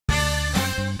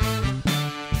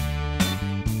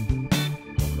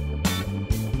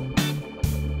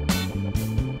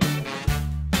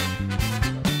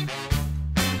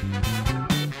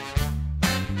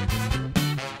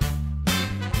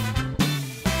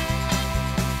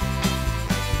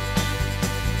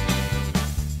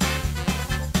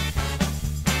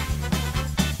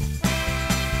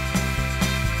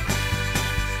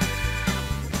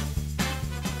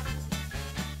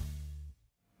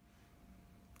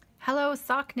Hello,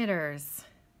 sock knitters.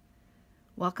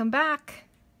 Welcome back.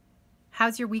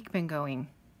 How's your week been going?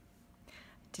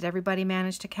 Did everybody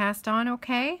manage to cast on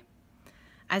okay?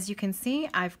 As you can see,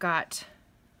 I've got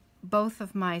both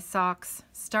of my socks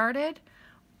started.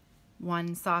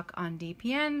 One sock on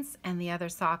DPNs and the other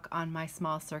sock on my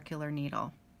small circular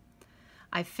needle.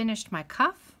 I've finished my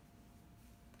cuff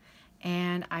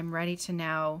and I'm ready to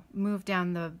now move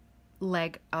down the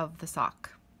leg of the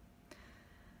sock,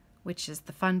 which is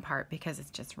the fun part because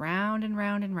it's just round and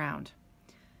round and round.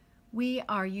 We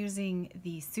are using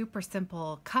the super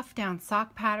simple cuff down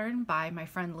sock pattern by my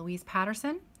friend Louise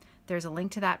Patterson. There's a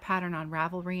link to that pattern on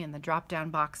Ravelry in the drop down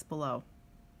box below.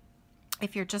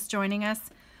 If you're just joining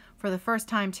us for the first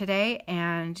time today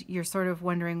and you're sort of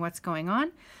wondering what's going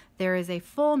on, there is a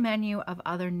full menu of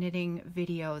other knitting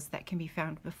videos that can be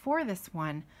found before this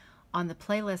one on the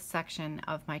playlist section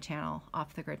of my channel,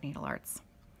 Off the Grid Needlearts.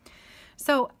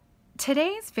 So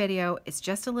today's video is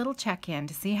just a little check-in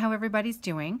to see how everybody's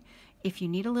doing. If you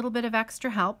need a little bit of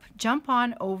extra help, jump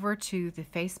on over to the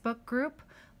Facebook group,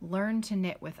 Learn to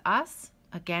Knit with Us.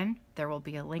 Again, there will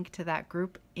be a link to that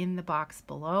group in the box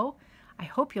below. I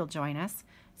hope you'll join us.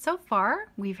 So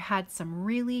far, we've had some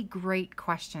really great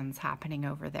questions happening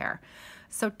over there.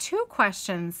 So two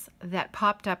questions that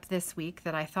popped up this week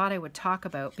that I thought I would talk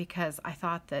about because I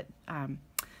thought that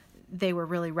they were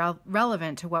really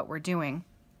relevant to what we're doing.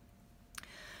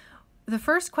 The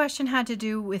first question had to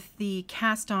do with the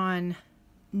cast on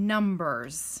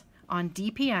numbers on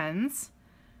DPNs,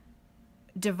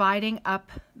 dividing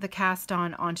up the cast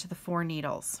on onto the 4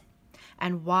 needles,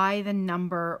 and why the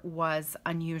number was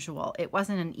unusual. It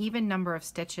wasn't an even number of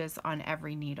stitches on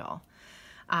every needle.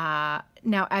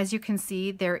 Now, as you can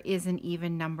see, there is an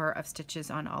even number of stitches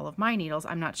on all of my needles.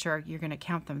 I'm not sure you're going to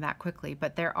count them that quickly,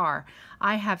 but there are.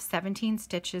 I have 17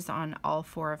 stitches on all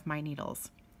 4 of my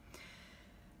needles.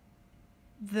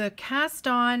 The cast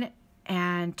on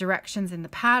and directions in the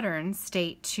pattern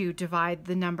state to divide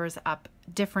the numbers up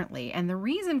differently, and the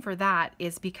reason for that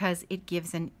is because it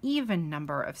gives an even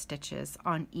number of stitches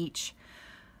on each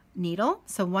needle.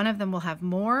 So one of them will have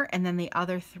more and then the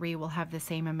other 3 will have the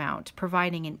same amount,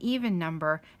 providing an even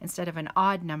number instead of an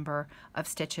odd number of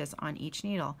stitches on each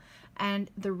needle.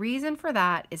 And the reason for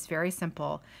that is very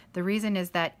simple. The reason is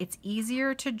that it's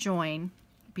easier to join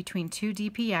between 2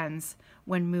 DPNs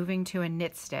when moving to a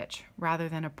knit stitch rather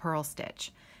than a purl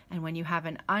stitch. And when you have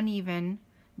an uneven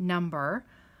number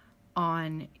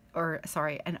on,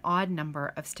 an odd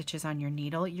number of stitches on your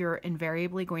needle, you're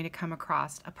invariably going to come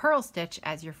across a purl stitch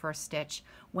as your first stitch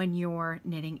when you're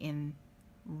knitting in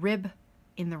rib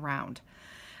in the round.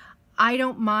 I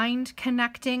don't mind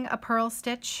connecting a purl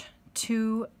stitch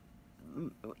to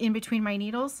in between my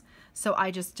needles, so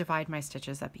I just divide my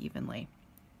stitches up evenly.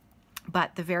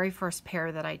 But the very first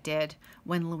pair that I did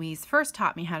when Louise first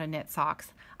taught me how to knit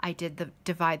socks, I did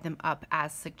divide them up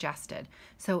as suggested.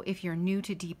 So if you're new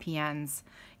to DPNs,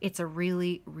 it's a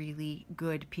really, really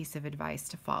good piece of advice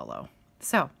to follow.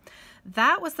 So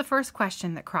that was the first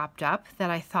question that cropped up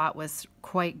that I thought was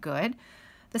quite good.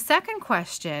 The second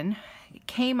question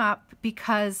came up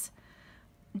because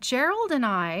Gerald and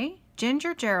I,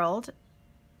 Ginger Gerald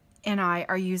and I,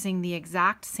 are using the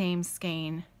exact same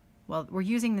skein. Well, we're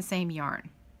using the same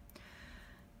yarn.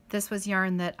 This was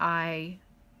yarn that I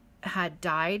had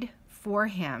dyed for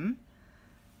him,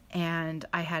 and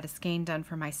I had a skein done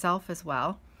for myself as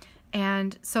well.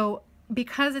 And so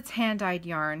because it's hand-dyed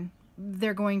yarn,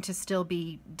 they're going to still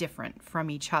be different from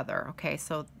each other, okay?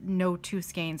 So no 2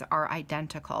 skeins are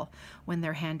identical when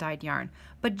they're hand-dyed yarn,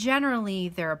 but generally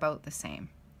they're about the same.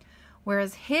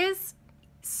 Whereas his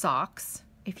socks,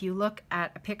 if you look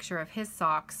at a picture of his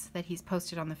socks that he's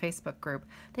posted on the Facebook group,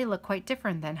 they look quite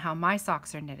different than how my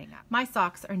socks are knitting up. My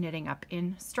socks are knitting up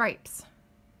in stripes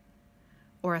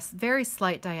or a very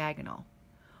slight diagonal,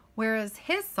 whereas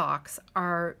his socks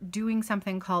are doing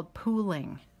something called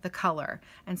pooling the color.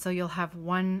 And so you'll have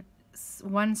one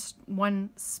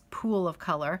pool of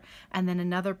color and then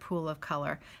another pool of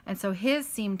color. And so his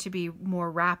seem to be more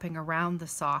wrapping around the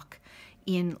sock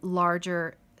in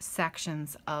larger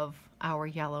sections of our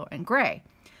yellow and gray.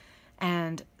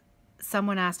 And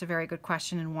someone asked a very good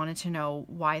question and wanted to know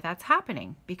why that's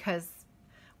happening, because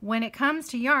when it comes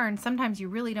to yarn, sometimes you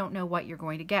really don't know what you're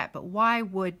going to get. But why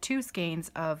would 2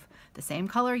 skeins of the same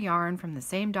color yarn from the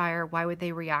same dyer, why would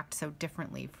they react so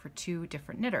differently for 2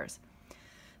 different knitters?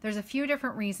 There's a few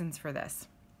different reasons for this,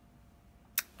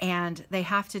 and they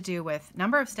have to do with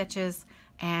number of stitches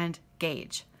and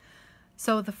gauge.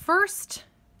 So the first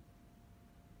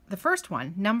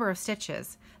one, number of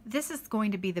stitches, this is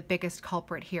going to be the biggest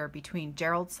culprit here between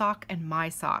Gerald's sock and my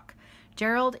sock.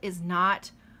 Gerald is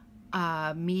not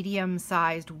a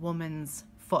medium-sized woman's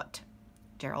foot.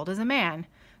 Gerald is a man,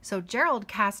 so Gerald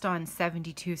cast on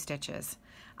 72 stitches.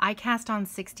 I cast on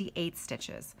 68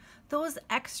 stitches. Those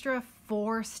extra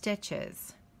 4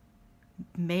 stitches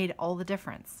made all the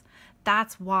difference.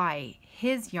 That's why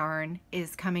his yarn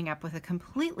is coming up with a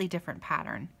completely different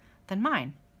pattern than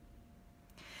mine.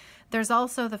 There's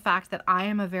also the fact that I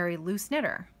am a very loose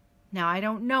knitter. Now, I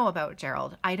don't know about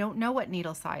Gerald. I don't know what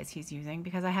needle size he's using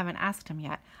because I haven't asked him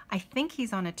yet. I think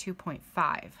he's on a 2.5.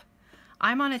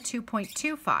 I'm on a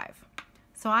 2.25.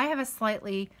 So I have a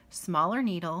slightly smaller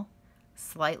needle,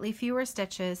 slightly fewer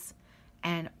stitches,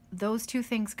 and those two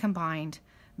things combined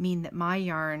mean that my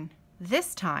yarn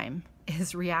this time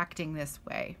is reacting this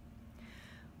way.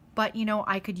 But you know,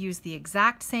 I could use the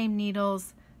exact same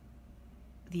needles,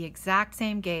 the exact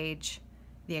same gauge,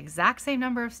 the exact same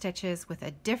number of stitches with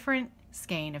a different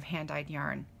skein of hand-dyed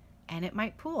yarn, and it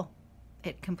might pool.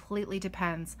 It completely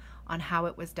depends on how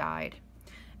it was dyed,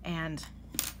 and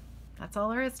that's all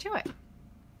there is to it.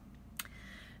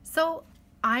 So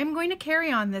I'm going to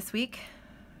carry on this week,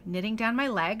 knitting down my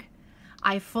leg.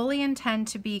 I fully intend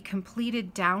to be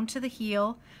completed down to the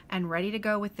heel and ready to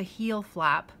go with the heel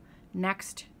flap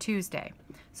next Tuesday.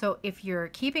 So if you're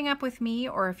keeping up with me,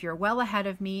 or if you're well ahead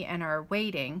of me and are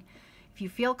waiting, if you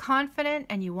feel confident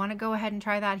and you want to go ahead and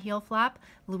try that heel flap,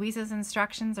 Louise's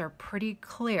instructions are pretty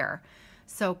clear.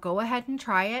 So go ahead and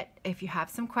try it. If you have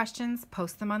some questions,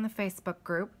 post them on the Facebook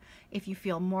group. If you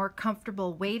feel more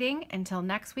comfortable waiting until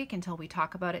next week, until we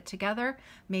talk about it together,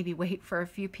 maybe wait for a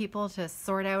few people to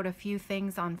sort out a few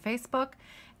things on Facebook,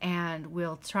 and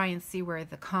we'll try and see where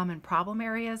the common problem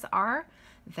areas are,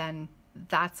 then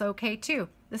that's okay too.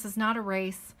 This is not a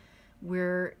race.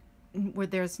 Where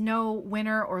there's no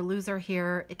winner or loser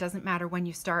here. It doesn't matter when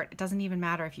you start. It doesn't even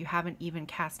matter if you haven't even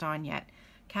cast on yet.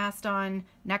 Cast on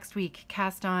next week,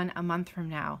 cast on a month from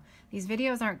now. These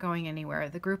videos aren't going anywhere.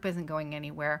 The group isn't going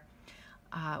anywhere.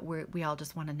 We all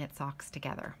just want to knit socks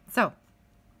together. So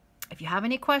if you have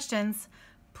any questions,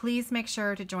 please make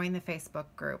sure to join the Facebook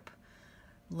group.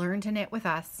 Learn to knit with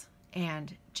us.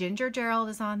 And Ginger Gerald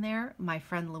is on there. My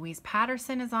friend Louise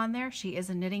Patterson is on there. She is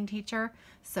a knitting teacher,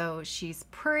 so she's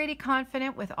pretty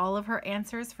confident with all of her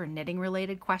answers for knitting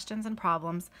related questions and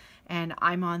problems. And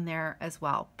I'm on there as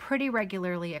well, pretty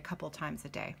regularly, a couple times a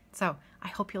day. So I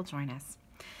hope you'll join us.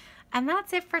 And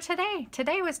that's it for today.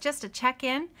 Today was just a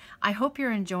check-in. I hope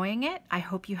you're enjoying it. I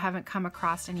hope you haven't come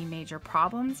across any major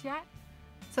problems yet.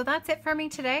 So that's it for me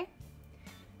today.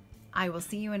 I will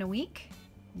see you in a week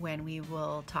when we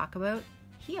will talk about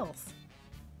heels.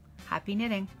 Happy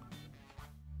knitting.